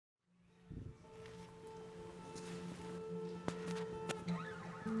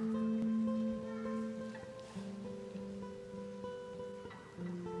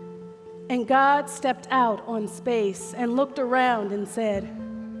And God stepped out on space and looked around and said,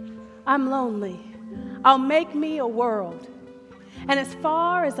 I'm lonely. I'll make me a world. And as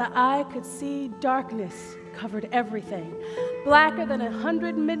far as the eye could see, darkness covered everything, blacker than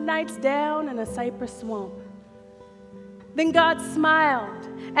 100 midnights down in a cypress swamp. Then God smiled,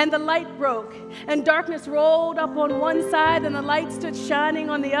 and the light broke, and darkness rolled up on one side, and the light stood shining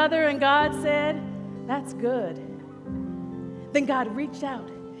on the other, and God said, that's good. Then God reached out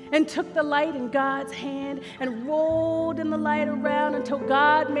and took the light in God's hand and rolled in the light around until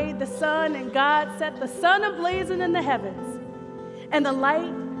God made the sun, and God set the sun ablazing in the heavens. And the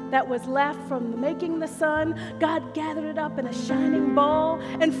light that was left from making the sun, God gathered it up in a shining ball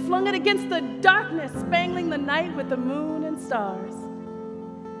and flung it against the darkness, spangling the night with the moon and stars.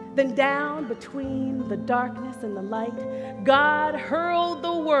 Then down between the darkness and the light, God hurled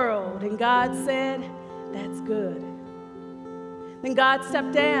the world, and God said, that's good. Then God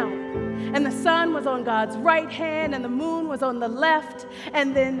stepped down, and the sun was on God's right hand, and the moon was on the left,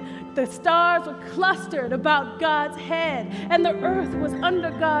 and then the stars were clustered about God's head, and the earth was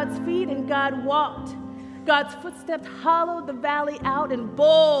under God's feet, and God walked. God's footsteps hollowed the valley out and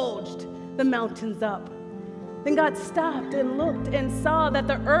bulged the mountains up. Then God stopped and looked and saw that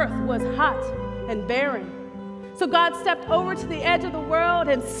the earth was hot and barren. So God stepped over to the edge of the world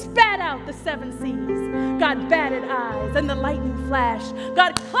and spat out the 7 seas. God batted eyes and the lightning flashed.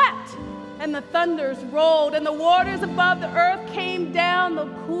 God clapped and the thunders rolled, and the waters above the earth came down. The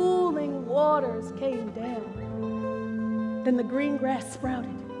cooling waters came down. Then the green grass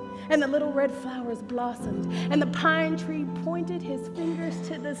sprouted, and the little red flowers blossomed, and the pine tree pointed his fingers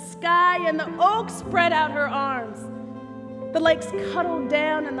to the sky, and the oak spread out her arms. The lakes cuddled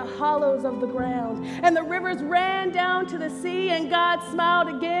down in the hollows of the ground, and the rivers ran down to the sea, and God smiled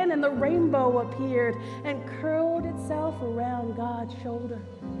again, and the rainbow appeared and curled itself around God's shoulder.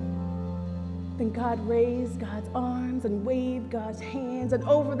 Then God raised God's arms and waved God's hands, and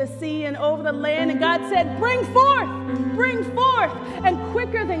over the sea and over the land, and God said, bring forth, bring forth. And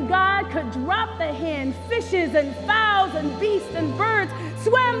quicker than God could drop the hand, fishes and fowls and beasts and birds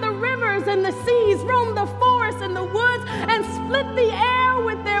swam the rivers and the seas, roamed the forests and the woods, and split the air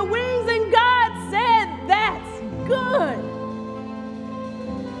with their wings. And God said, that's good.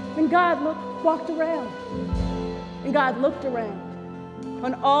 And God walked around, and God looked around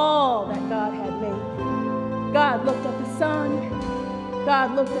on all that God had made. God looked at the sun,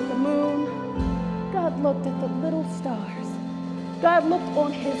 God looked at the moon, God looked at the little stars. God looked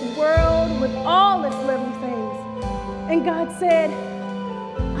on his world with all its living things. And God said,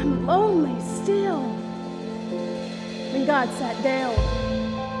 I'm lonely still. Then God sat down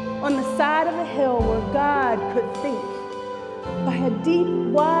on the side of a hill where God could think. By a deep,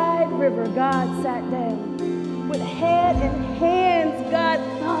 wide river, God sat down. With head and hands, God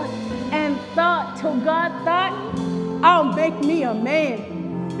thought and thought till God thought, I'll make me a man.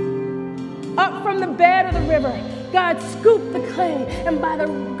 Up from the bed of the river, God scooped the clay, and by the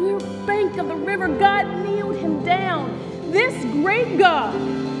bank of the river, God kneeled him down. This great God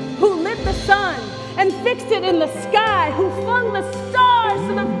who lit the sun and fixed it in the sky, who flung the stars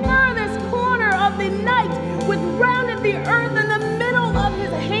to the furthest corner of the night, with rounded the earth in the middle of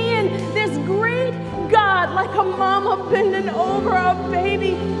his hand, this great God, like a mama bending over a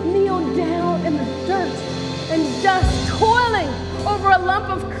baby, kneeled down in the dirt and dust, toiling over a lump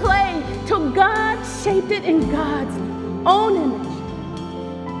of clay till God shaped it in God's own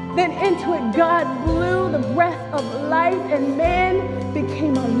image. Then into it God blew the breath of life, and man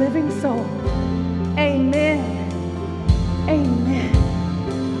became a living soul. Amen. Amen.